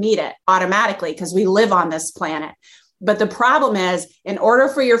rise to meet it automatically because we live on this planet. But the problem is, in order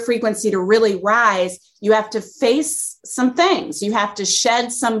for your frequency to really rise, you have to face some things. You have to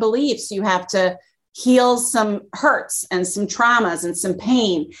shed some beliefs. You have to heal some hurts and some traumas and some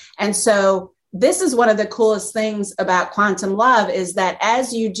pain. And so this is one of the coolest things about quantum love is that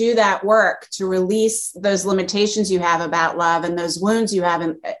as you do that work to release those limitations you have about love and those wounds you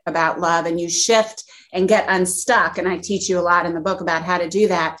have about love, and you shift and get unstuck, and I teach you a lot in the book about how to do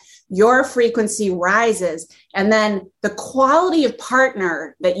that, your frequency rises. And then the quality of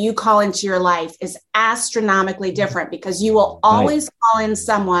partner that you call into your life is astronomically different because you will always call in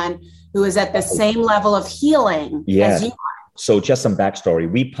someone who is at the same level of healing as you are. So just some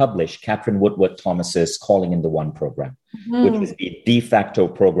backstory. We published Catherine Woodward Thomas's Calling in the One program, which is the de facto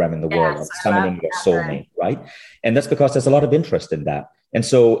program in the world of summoning your soulmate, right? And that's because there's a lot of interest in that. And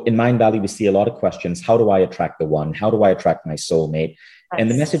so in Mind Valley, we see a lot of questions. How do I attract the one? How do I attract my soulmate? And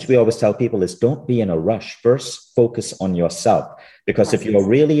the message we always tell people is don't be in a rush. First, focus on yourself. Because if you're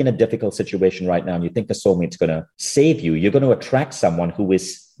really in a difficult situation right now and you think the soulmate's going to save you, you're going to attract someone who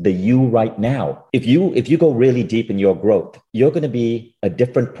is the you right now. If you go really deep in your growth, you're going to be a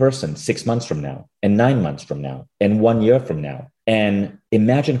different person 6 months from now and 9 months from now and 1 year from now. And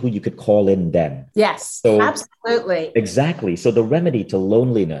imagine who you could call in then. Yes, so, absolutely. Exactly. So the remedy to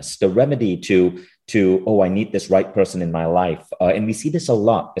loneliness, the remedy to I need this right person in my life. And we see this a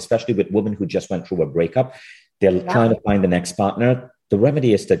lot, especially with women who just went through a breakup. They're trying to find the next partner. The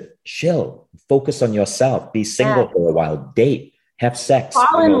remedy is to chill, focus on yourself, be single for a while, date, have sex.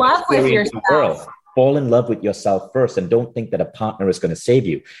 Fall in love with yourself. Fall in love with yourself first, and don't think that a partner is going to save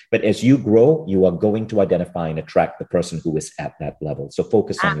you. But as you grow, you are going to identify and attract the person who is at that level. So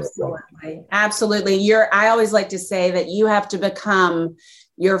focus on your growth. Absolutely. I always like to say that you have to become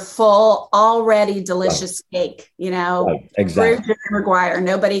your full, already delicious cake. Exactly. McGuire,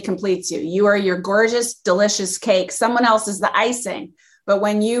 nobody completes you. You are your gorgeous, delicious cake. Someone else is the icing. But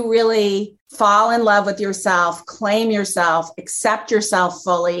when you really fall in love with yourself, claim yourself, accept yourself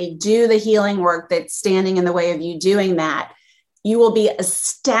fully, do the healing work that's standing in the way of you doing that, you will be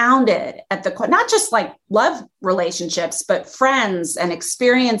astounded at not just like love relationships, but friends and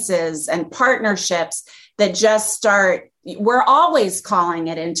experiences and partnerships that just start. We're always calling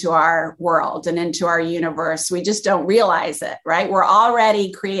it into our world and into our universe. We just don't realize it, right? We're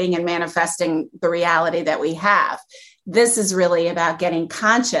already creating and manifesting the reality that we have. This is really about getting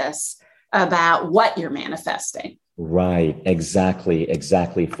conscious about what you're manifesting. Right. Exactly.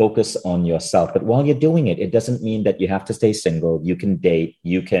 Focus on yourself. But while you're doing it, it doesn't mean that you have to stay single. You can date,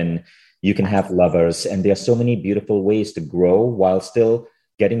 you can have lovers. And there are so many beautiful ways to grow while still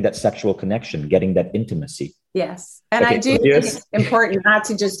getting that sexual connection, getting that intimacy. Yes. And I do think it's important not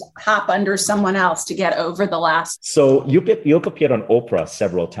to just hop under someone else to get over the last. So you've appeared on Oprah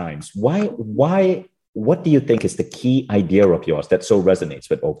several times. Why? What do you think is the key idea of yours that so resonates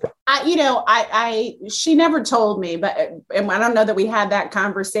with Oprah? She never told me, but I don't know that we had that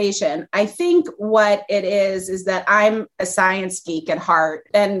conversation. I think what it is that I'm a science geek at heart.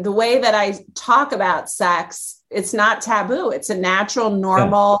 And the way that I talk about sex, it's not taboo. It's a natural,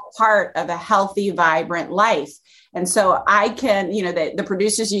 normal part of a healthy, vibrant life. And so I can, the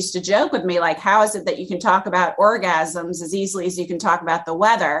producers used to joke with me, like, how is it that you can talk about orgasms as easily as you can talk about the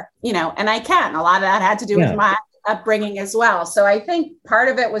weather? And I can. A lot of that had to do with my upbringing as well. So I think part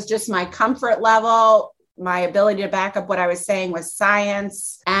of it was just my comfort level, my ability to back up what I was saying with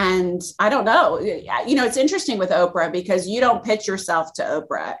science. And I don't know, it's interesting with Oprah because you don't pitch yourself to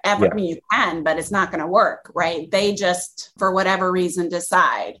Oprah ever. I mean, you can, but it's not going to work, right? They just, for whatever reason,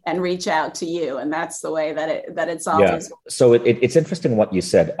 decide and reach out to you. And that's the way that it's always. Yeah. So it's interesting what you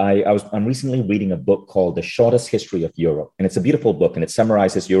said. I'm recently reading a book called The Shortest History of Europe. And it's a beautiful book and it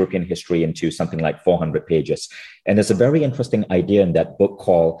summarizes European history into something like 400 pages. And there's a very interesting idea in that book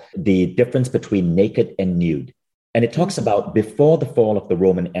called the difference between naked and nude. And it talks about before the fall of the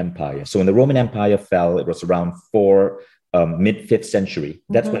Roman Empire. So when the Roman Empire fell, it was around mid 5th century.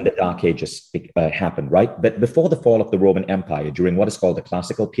 That's when the Dark Ages happened, right? But before the fall of the Roman Empire, during what is called the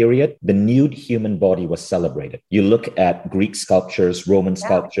classical period, the nude human body was celebrated. You look at Greek sculptures, Roman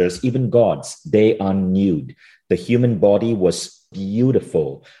sculptures, even gods, they are nude. The human body was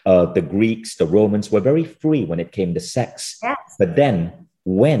beautiful. The Greeks, the Romans were very free when it came to sex. Yes. But then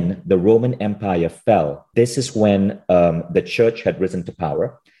when the Roman Empire fell, this is when the church had risen to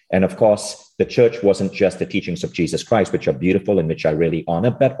power. And of course, the church wasn't just the teachings of Jesus Christ, which are beautiful and which I really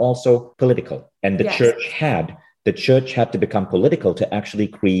honor, but also political. And the church had to become political to actually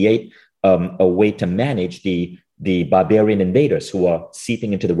create a way to manage the barbarian invaders who are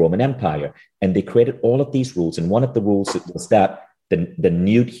seeping into the Roman Empire. And they created all of these rules. And one of the rules was that the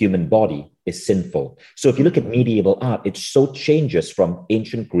nude human body is sinful. So if you look at medieval art, it so changes from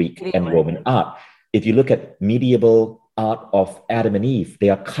ancient Greek and Roman art. If you look at medieval art of Adam and Eve, they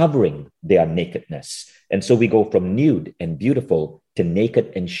are covering their nakedness. And so we go from nude and beautiful to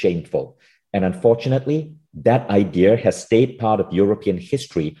naked and shameful. And unfortunately, that idea has stayed part of European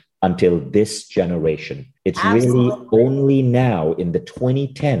history until this generation. It's really only now in the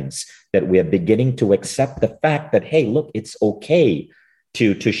 2010s that we are beginning to accept the fact that, hey, look, it's okay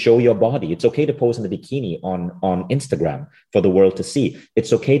to show your body. It's okay to pose in a bikini on Instagram for the world to see.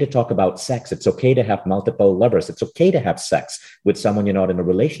 It's okay to talk about sex. It's okay to have multiple lovers. It's okay to have sex with someone you're not in a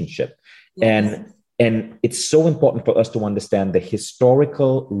relationship. Yes. And it's so important for us to understand the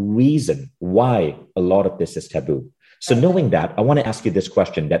historical reason why a lot of this is taboo. So knowing that, I want to ask you this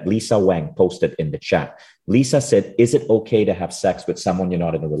question that Lisa Wang posted in the chat. Lisa said, is it okay to have sex with someone you're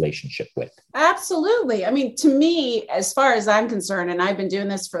not in a relationship with? Absolutely. I mean, to me, as far as I'm concerned, and I've been doing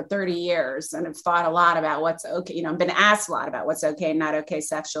this for 30 years and have thought a lot about what's okay, I've been asked a lot about what's okay and not okay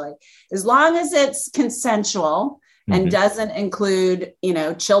sexually, as long as it's consensual and doesn't include,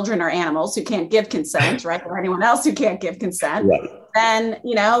 children or animals who can't give consent, right? Or anyone else who can't give consent. Right. Then,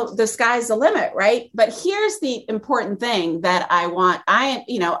 the sky's the limit, right? But here's the important thing that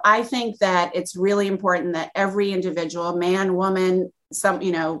I think that it's really important that every individual, man, woman,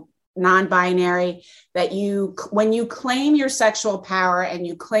 non-binary, that when you claim your sexual power and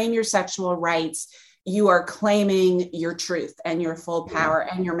you claim your sexual rights, you are claiming your truth and your full power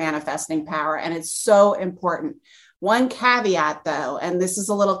and your manifesting power. And it's so important. One caveat, though, and this is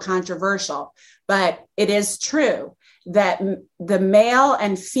a little controversial, but it is true that the male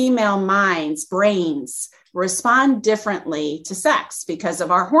and female brains respond differently to sex because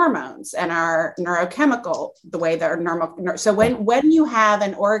of our hormones and our neurochemical, the way they're normal. So when you have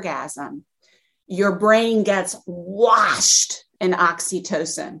an orgasm, your brain gets washed in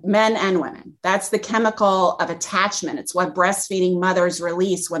oxytocin, men and women. That's the chemical of attachment. It's what breastfeeding mothers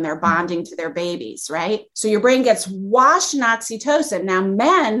release when they're bonding to their babies, right? So your brain gets washed in oxytocin. Now,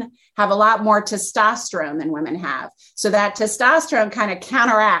 men have a lot more testosterone than women have. So that testosterone kind of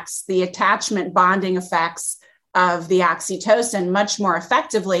counteracts the attachment bonding effects of the oxytocin much more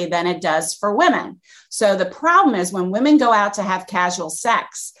effectively than it does for women. So the problem is when women go out to have casual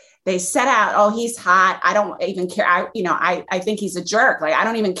sex, they set out, oh, he's hot. I don't even care. I think he's a jerk. Like, I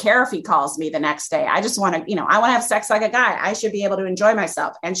don't even care if he calls me the next day. I just want to, I want to have sex like a guy. I should be able to enjoy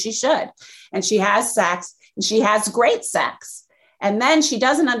myself. And she should. And she has sex and she has great sex. And then she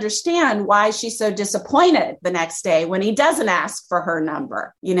doesn't understand why she's so disappointed the next day when he doesn't ask for her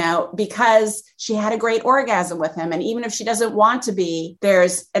number, because she had a great orgasm with him. And even if she doesn't want to be,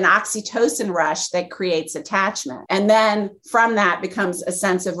 there's an oxytocin rush that creates attachment. And then from that becomes a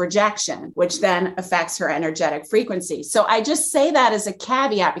sense of rejection, which then affects her energetic frequency. So I just say that as a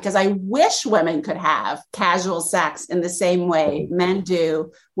caveat because I wish women could have casual sex in the same way men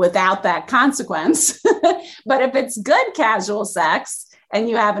do without that consequence. But if it's good casual sex, and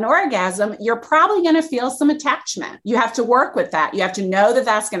you have an orgasm, you're probably going to feel some attachment. You have to work with that. You have to know that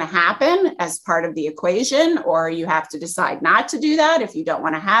that's going to happen as part of the equation, or you have to decide not to do that if you don't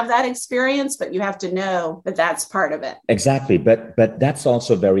want to have that experience, but you have to know that that's part of it. Exactly. But that's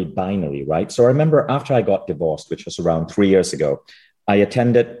also very binary, right? So I remember after I got divorced, which was around 3 years ago, I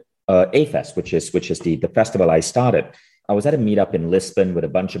attended A-Fest, which is the festival I started. I was at a meetup in Lisbon with a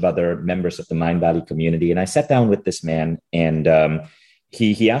bunch of other members of the Mind Valley community. And I sat down with this man and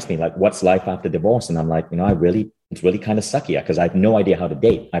he asked me, like, what's life after divorce? And I'm like, it's really kind of sucky because I have no idea how to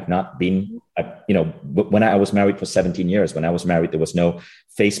date. I've not been, when I was married for 17 years, when I was married, there was no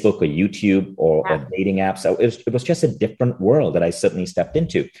Facebook or YouTube or dating apps. So it was just a different world that I suddenly stepped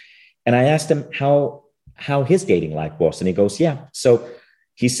into. And I asked him how his dating life was. And he goes, yeah. So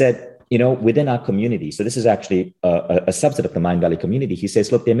he said, within our community, so this is actually a subset of the Mind Valley community. He says,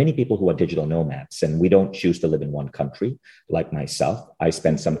 look, there are many people who are digital nomads and we don't choose to live in one country. Like myself, I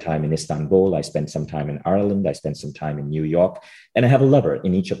spent some time in Istanbul. I spent some time in Ireland. I spent some time in New York, and I have a lover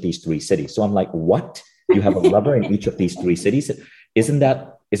in each of these 3 cities. So I'm like, what? You have a lover in each of these 3 cities? Isn't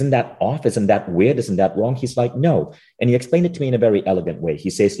that off? Isn't that weird? Isn't that wrong? He's like, no. And he explained it to me in a very elegant way. He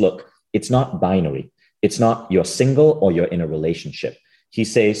says, look, it's not binary. It's not you're single or you're in a relationship. He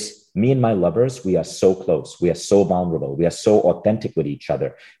says, me and my lovers, we are so close. We are so vulnerable. We are so authentic with each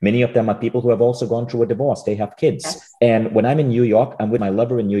other. Many of them are people who have also gone through a divorce. They have kids. Yes. And when I'm in New York, I'm with my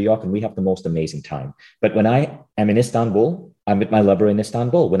lover in New York and we have the most amazing time. But when I am in Istanbul, I'm with my lover in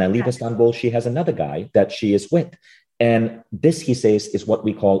Istanbul. When I leave Istanbul, she has another guy that she is with. And this, he says, is what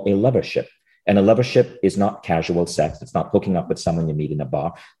we call a lovership. And a lovership is not casual sex. It's not hooking up with someone you meet in a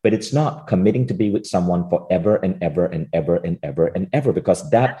bar, but it's not committing to be with someone forever and ever and ever and ever and ever, because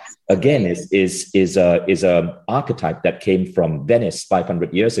that again is a archetype that came from Venice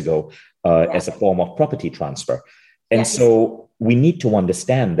 500 years ago as a form of property transfer. And so we need to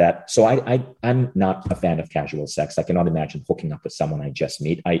understand that. So I'm not a fan of casual sex. I cannot imagine hooking up with someone I just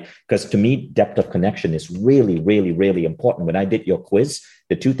meet. Because to me, depth of connection is really, really, really important. When I did your quiz,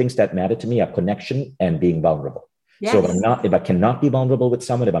 the 2 things that matter to me are connection and being vulnerable. Yes. So if I cannot be vulnerable with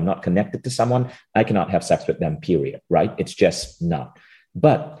someone, if I'm not connected to someone, I cannot have sex with them, period. Right? It's just not.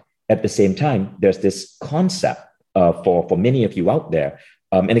 But at the same time, there's this concept for many of you out there.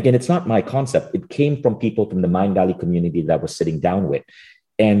 And again, it's not my concept. It came from people from the Mind Valley community that I was sitting down with.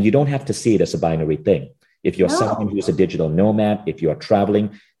 And you don't have to see it as a binary thing. If you're someone who's a digital nomad, if you're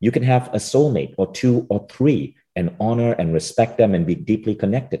traveling, you can have a soulmate or 2 or 3 and honor and respect them and be deeply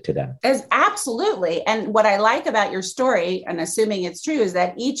connected to them. Absolutely. And what I like about your story, and assuming it's true, is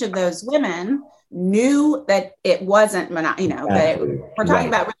that each of those women knew that it wasn't, that we're talking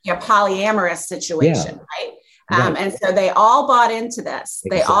about really a polyamorous situation, right? And so they all bought into this.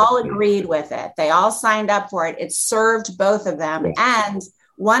 They all agreed with it. They all signed up for it. It served both of them. And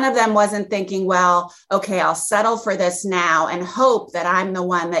one of them wasn't thinking, well, okay, I'll settle for this now and hope that I'm the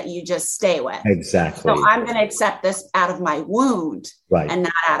one that you just stay with. Exactly. So I'm going to accept this out of my wound and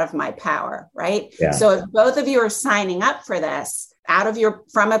not out of my power, right? Yeah. So if both of you are signing up for this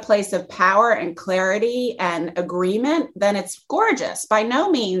from a place of power and clarity and agreement, then it's gorgeous. By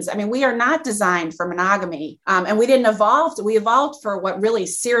no means, we are not designed for monogamy. And we evolved for what really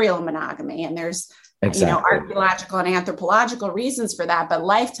serial monogamy. And there's archaeological and anthropological reasons for that. But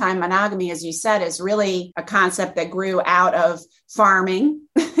lifetime monogamy, as you said, is really a concept that grew out of farming,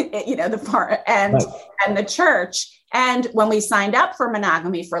 and the church. And when we signed up for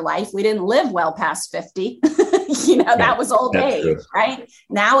monogamy for life, we didn't live well past 50. That was old age, true. Right?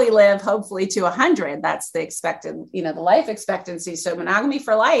 Now we live hopefully to 100. That's the expected, the life expectancy. So monogamy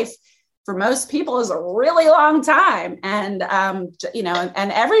for life for most people is a really long time. And, and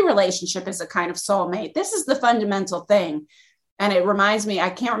every relationship is a kind of soulmate. This is the fundamental thing. And it reminds me, I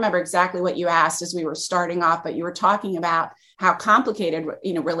can't remember exactly what you asked as we were starting off, but you were talking about how complicated,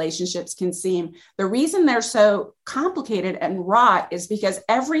 relationships can seem. The reason they're so complicated and wrought is because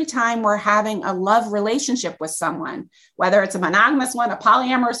every time we're having a love relationship with someone, whether it's a monogamous one, a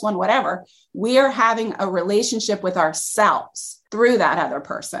polyamorous one, whatever, we are having a relationship with ourselves through that other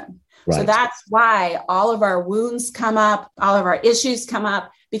person. Right. So that's why all of our wounds come up, all of our issues come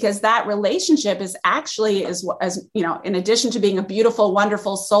up, because that relationship is actually, as in addition to being a beautiful,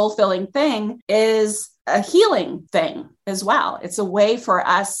 wonderful, soul-filling thing, is a healing thing as well. It's a way for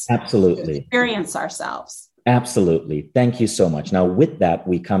us to experience ourselves. Absolutely. Thank you so much. Now, with that,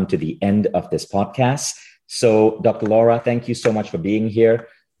 we come to the end of this podcast. So, Dr. Laura, thank you so much for being here.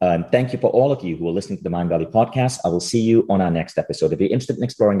 Thank you for all of you who are listening to the Mind Valley podcast. I will see you on our next episode. If you're interested in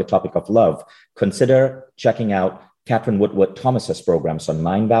exploring the topic of love, consider checking out Catherine Woodward Thomas's programs on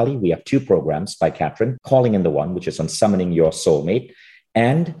Mind Valley. We have 2 programs by Catherine, Calling in the One, which is on summoning your soulmate,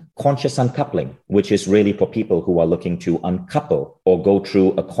 and Conscious Uncoupling, which is really for people who are looking to uncouple or go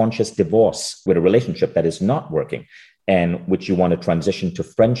through a conscious divorce with a relationship that is not working, and which you want to transition to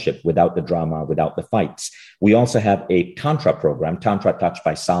friendship without the drama, without the fights. We also have a Tantra program, Tantra Touch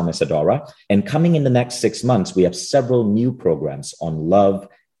by Salma Sadara. And coming in the next 6 months, we have several new programs on love,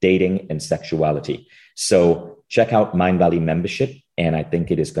 dating, and sexuality. So check out Mind Valley membership, and I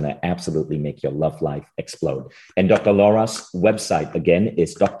think it is going to absolutely make your love life explode. And Dr. Laura's website, again,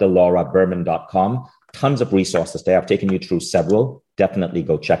 is drlauraberman.com. Tons of resources there. I've taken you through several. Definitely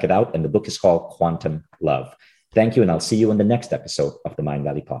go check it out. And the book is called Quantum Love. Thank you, and I'll see you in the next episode of the Mind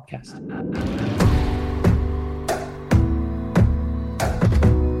Valley podcast.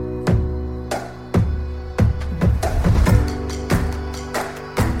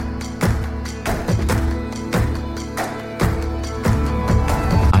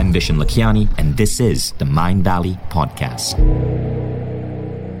 I'm Vishen Lakhiani, and this is the Mind Valley podcast.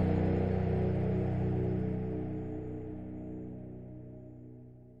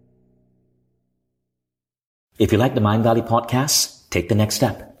 If you like the Mind Valley podcast, take the next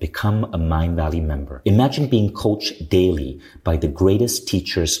step. Become a Mind Valley member. Imagine being coached daily by the greatest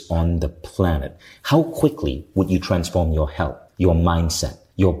teachers on the planet. How quickly would you transform your health, your mindset,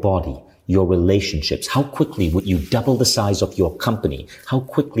 your body, your relationships? How quickly would you double the size of your company? How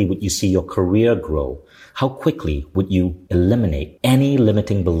quickly would you see your career grow? How quickly would you eliminate any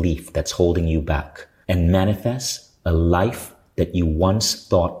limiting belief that's holding you back and manifest a life that you once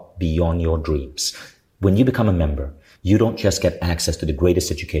thought beyond your dreams? When you become a member, you don't just get access to the greatest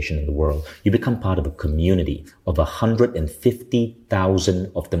education in the world. You become part of a community of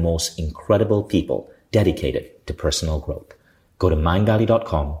 150,000 of the most incredible people dedicated to personal growth. Go to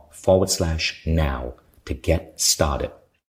mindvalley.com/now to get started.